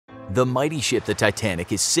The mighty ship the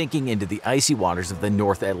Titanic is sinking into the icy waters of the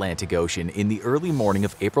North Atlantic Ocean in the early morning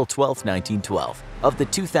of April 12, 1912. Of the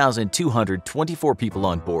 2,224 people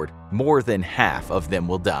on board, more than half of them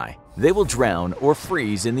will die. They will drown or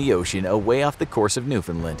freeze in the ocean away off the course of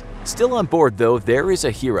Newfoundland. Still on board, though, there is a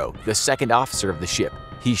hero, the second officer of the ship.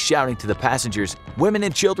 He's shouting to the passengers, "Women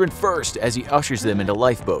and children first," as he ushers them into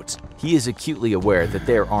lifeboats. He is acutely aware that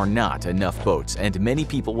there are not enough boats and many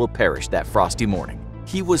people will perish that frosty morning.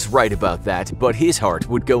 He was right about that, but his heart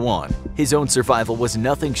would go on. His own survival was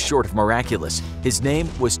nothing short of miraculous. His name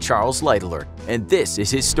was Charles Lightoller, and this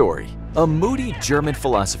is his story. A moody German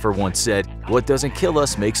philosopher once said, "What doesn't kill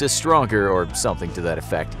us makes us stronger," or something to that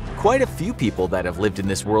effect. Quite a few people that have lived in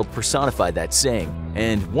this world personify that saying,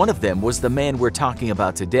 and one of them was the man we're talking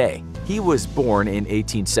about today. He was born in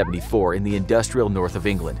 1874 in the industrial north of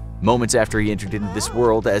England. Moments after he entered into this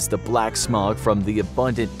world, as the black smog from the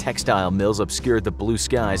abundant textile mills obscured the blue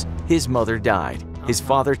skies, his mother died. His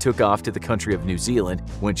father took off to the country of New Zealand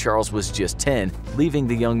when Charles was just 10, leaving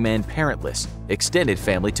the young man parentless. Extended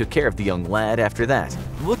family took care of the young lad after that.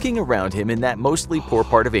 Looking around him in that mostly poor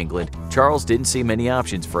part of England, Charles didn't see many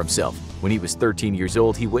options for himself. When he was 13 years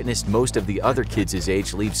old, he witnessed most of the other kids his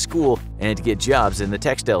age leave school and get jobs in the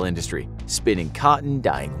textile industry, spinning cotton,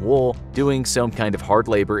 dyeing wool, doing some kind of hard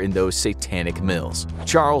labor in those satanic mills.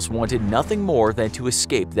 Charles wanted nothing more than to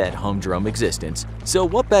escape that humdrum existence, so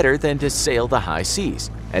what better than to sail the high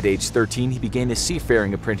seas? At age 13, he began a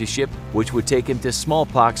seafaring apprenticeship, which would take him to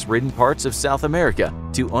smallpox-ridden parts of South America,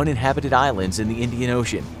 to uninhabited islands in the Indian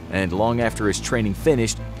Ocean, and long after his training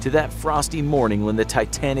finished, to that frosty morning when the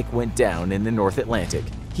Titanic went down in the North Atlantic.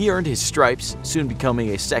 He earned his stripes, soon becoming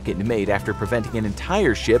a second mate after preventing an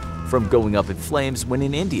entire ship from going up in flames when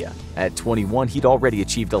in India. At 21, he'd already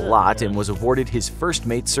achieved a lot and was awarded his first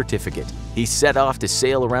mate's certificate. He set off to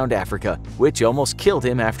sail around Africa, which almost killed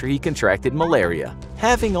him after he contracted malaria.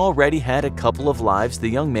 Having already had a couple of lives, the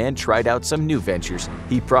young man tried out some new ventures.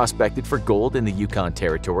 He prospected for gold in the Yukon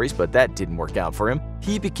territories, but that didn't work out for him.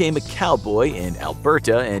 He became a cowboy in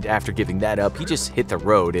Alberta, and after giving that up, he just hit the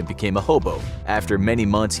road and became a hobo. After many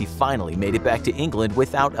months, he finally made it back to England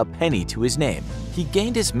without a penny to his name. He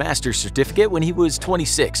gained his master's certificate when he was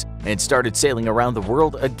 26 and started sailing around the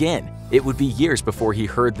world again. It would be years before he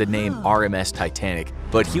heard the name RMS Titanic,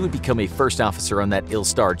 but he would become a first officer on that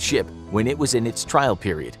ill-starred ship when it was in its trial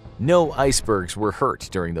period. No icebergs were hurt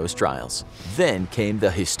during those trials. Then came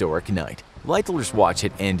the historic night. Lightoller's watch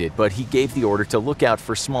had ended, but he gave the order to look out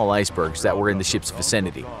for small icebergs that were in the ship's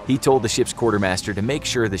vicinity. He told the ship's quartermaster to make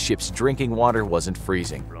sure the ship's drinking water wasn't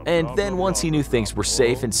freezing. And then once he knew things were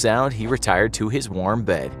safe and sound, he retired to his warm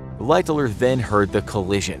bed. Lightoller then heard the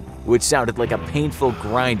collision, which sounded like a painful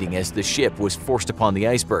grinding as the ship was forced upon the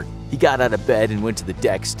iceberg. He got out of bed and went to the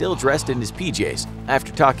deck, still dressed in his PJs.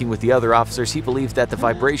 After talking with the other officers, he believed that the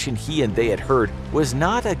vibration he and they had heard was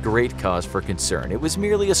not a great cause for concern. It was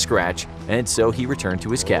merely a scratch, and so he returned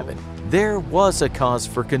to his cabin. There was a cause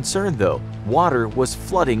for concern, though. Water was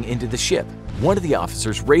flooding into the ship. One of the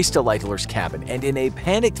officers raced to Lightoller's cabin and in a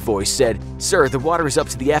panicked voice said, "Sir, the water is up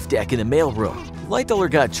to the F deck in the mailroom."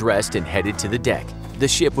 Lightoller got dressed and headed to the deck. The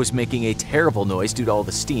ship was making a terrible noise due to all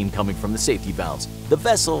the steam coming from the safety valves. The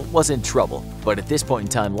vessel was in trouble, but at this point in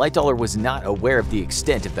time, Lightoller was not aware of the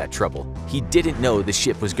extent of that trouble. He didn't know the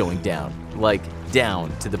ship was going down, like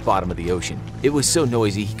down to the bottom of the ocean. It was so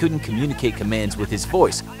noisy he couldn't communicate commands with his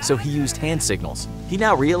voice, so he used hand signals. He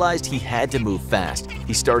now realized he had to move fast.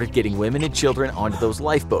 He started getting women and children onto those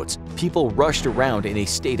lifeboats. People rushed around in a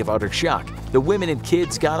state of utter shock. The women and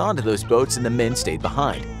kids got onto those boats and the men stayed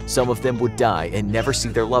behind. Some of them would die and never see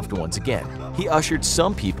their loved ones again. He ushered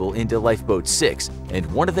some people into Lifeboat 6, and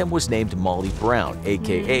one of them was named Molly Brown,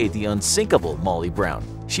 aka the unsinkable Molly Brown.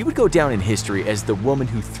 She would go down in history as the woman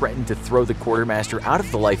who threatened to throw the quartermaster out of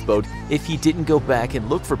the lifeboat if he didn't go back and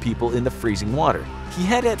look for people in the freezing water. He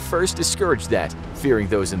had at first discouraged that, fearing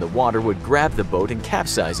those in the water would grab the boat and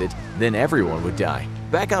capsize it, then everyone would die.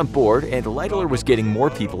 Back on board, and Lightoller was getting more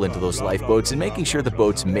people into those lifeboats and making sure the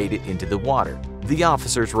boats made it into the water. The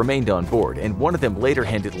officers remained on board, and one of them later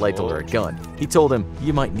handed Lightoller a gun. He told him,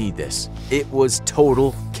 "You might need this." It was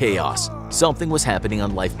total chaos. Something was happening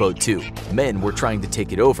on Lifeboat 2. Men were trying to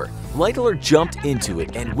take it over. Lightoller jumped into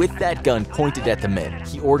it, and with that gun pointed at the men,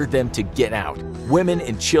 he ordered them to get out. Women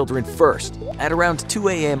and children first. At around 2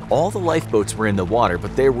 a.m., all the lifeboats were in the water,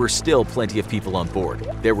 but there were still plenty of people on board.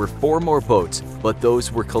 There were 4 more boats, but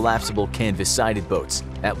those were collapsible canvas-sided boats.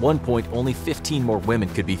 At one point, only 15 more women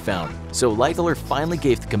could be found, so Lightoller finally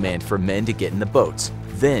gave the command for men to get in the boats.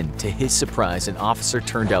 Then, to his surprise, an officer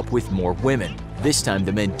turned up with more women. This time,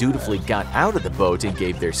 the men dutifully got out of the boat and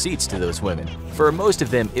gave their seats to those women. For most of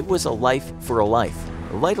them, it was a life for a life.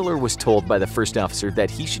 Lightoller was told by the first officer that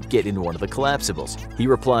he should get in one of the collapsibles. He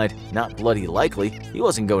replied, not bloody likely, he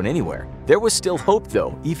wasn't going anywhere. There was still hope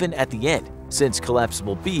though, even at the end, since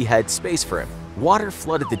Collapsible B had space for him. Water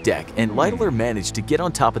flooded the deck, and Lightoller managed to get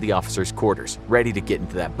on top of the officer's quarters, ready to get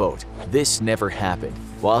into that boat. This never happened.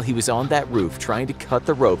 While he was on that roof trying to cut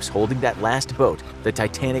the ropes holding that last boat, the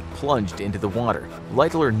Titanic plunged into the water.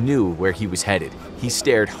 Lightoller knew where he was headed. He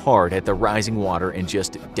stared hard at the rising water and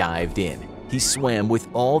just dived in. He swam with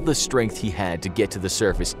all the strength he had to get to the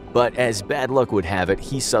surface, but as bad luck would have it,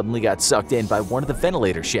 he suddenly got sucked in by one of the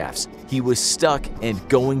ventilator shafts. He was stuck and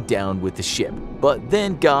going down with the ship. But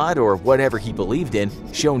then God, or whatever he believed in,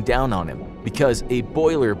 shone down on him, because a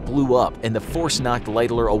boiler blew up and the force knocked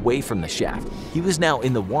Lightoller away from the shaft. He was now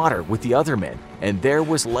in the water with the other men, and there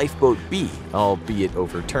was Lifeboat B, albeit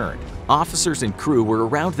overturned. Officers and crew were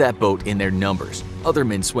around that boat in their numbers. Other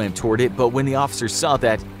men swam toward it, but when the officers saw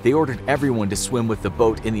that, they ordered everyone to swim with the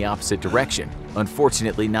boat in the opposite direction.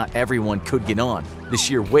 Unfortunately, not everyone could get on. The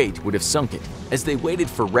sheer weight would have sunk it. As they waited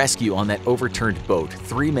for rescue on that overturned boat,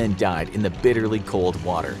 3 men died in the bitterly cold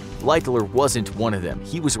water. Lightoller wasn't one of them.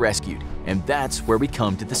 He was rescued. And that's where we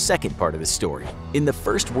come to the second part of the story. In the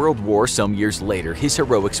First World War some years later, his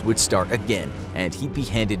heroics would start again, and he'd be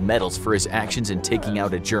handed medals for his actions in taking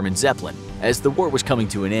out a German Zeppelin. As the war was coming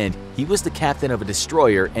to an end, he was the captain of a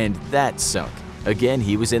destroyer, and that sunk. Again,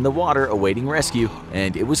 he was in the water awaiting rescue,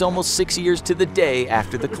 and it was almost 6 years to the day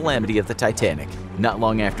after the calamity of the Titanic. Not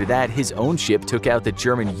long after that, his own ship took out the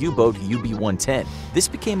German U-boat UB-110. This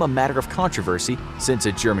became a matter of controversy, since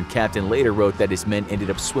a German captain later wrote that his men ended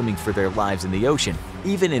up swimming for their lives in the ocean.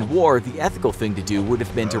 Even in war, the ethical thing to do would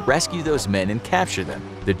have been to rescue those men and capture them.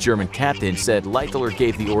 The German captain said Lightoller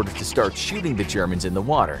gave the order to start shooting the Germans in the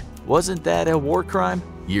water. Wasn't that a war crime?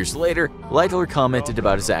 Years later, Lightoller commented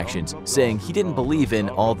about his actions, saying he didn't believe in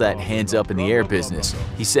all that hands-up-in-the-air business.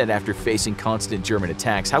 He said after facing constant German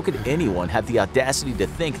attacks, how could anyone have the audacity to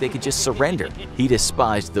think they could just surrender? He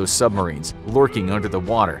despised those submarines, lurking under the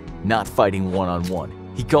water, not fighting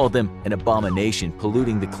one-on-one. He called them an abomination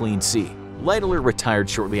polluting the clean sea. Lightoller retired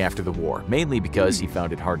shortly after the war, mainly because he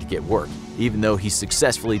found it hard to get work. Even though he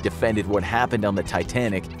successfully defended what happened on the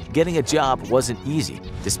Titanic, getting a job wasn't easy.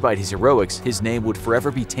 Despite his heroics, his name would forever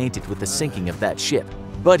be tainted with the sinking of that ship.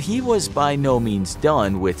 But he was by no means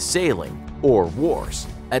done with sailing or wars.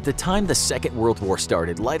 At the time the Second World War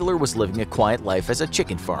started, Lightoller was living a quiet life as a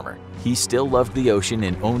chicken farmer. He still loved the ocean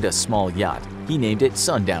and owned a small yacht. He named it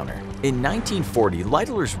Sundowner. In 1940,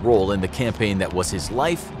 Lightoller's role in the campaign that was his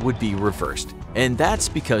life would be reversed. And that's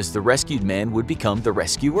because the rescued man would become the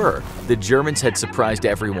rescuer. The Germans had surprised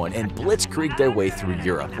everyone and blitzkrieged their way through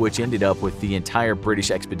Europe, which ended up with the entire British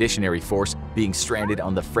Expeditionary Force being stranded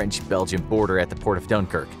on the French-Belgian border at the port of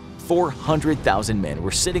Dunkirk. 400,000 men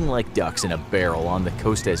were sitting like ducks in a barrel on the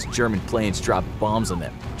coast as German planes dropped bombs on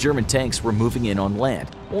them. German tanks were moving in on land,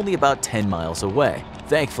 only about 10 miles away.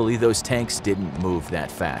 Thankfully, those tanks didn't move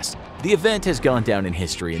that fast. The event has gone down in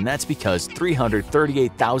history, and that's because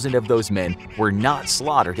 338,000 of those men were not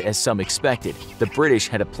slaughtered as some expected. The British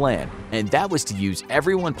had a plan, and that was to use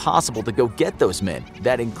everyone possible to go get those men.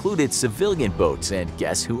 That included civilian boats, and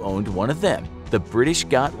guess who owned one of them? The British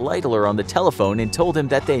got Lightoller on the telephone and told him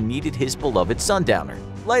that they needed his beloved Sundowner.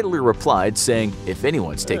 Lightoller replied, saying, "If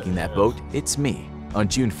anyone's taking that boat, it's me." On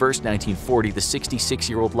June 1st, 1940, the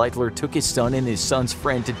 66-year-old Lightoller took his son and his son's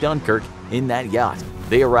friend to Dunkirk in that yacht.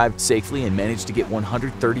 They arrived safely and managed to get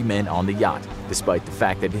 130 men on the yacht, despite the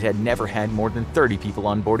fact that it had never had more than 30 people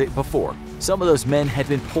on board it before. Some of those men had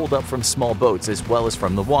been pulled up from small boats as well as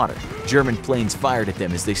from the water. German planes fired at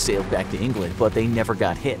them as they sailed back to England, but they never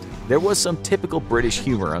got hit. There was some typical British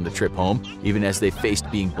humor on the trip home, even as they faced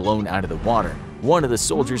being blown out of the water. One of the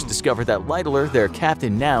soldiers discovered that Lightoller, their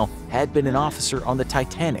captain now, had been an officer on the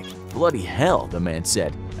Titanic. "Bloody hell," the man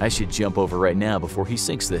said. "I should jump over right now before he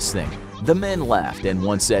sinks this thing." The men laughed, and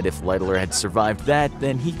one said if Lightoller had survived that,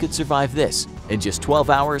 then he could survive this. In just 12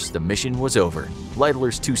 hours, the mission was over.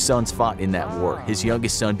 Lightoller's 2 sons fought in that war. His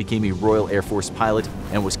youngest son became a Royal Air Force pilot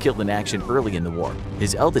and was killed in action early in the war.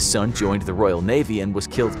 His eldest son joined the Royal Navy and was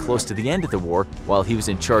killed close to the end of the war while he was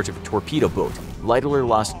in charge of a torpedo boat. Lightoller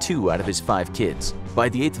lost 2 out of his 5 kids. By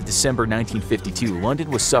the 8th of December 1952,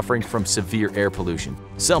 London was suffering from severe air pollution,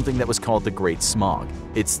 something that was called the Great Smog.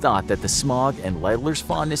 It's thought that the smog and Lightoller's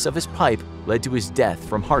fondness of his pipe led to his death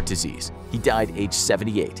from heart disease. He died aged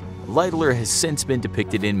 78. Lightoller has since been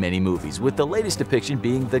depicted in many movies, with the latest depiction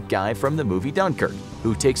being the guy from the movie Dunkirk,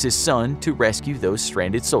 who takes his son to rescue those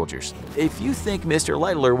stranded soldiers. If you think Mr.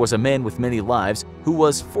 Lightoller was a man with many lives who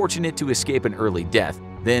was fortunate to escape an early death,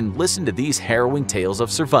 then listen to these harrowing tales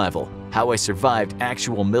of survival: how I survived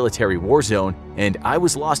actual military war zone, and I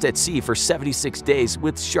was lost at sea for 76 days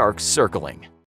with sharks circling.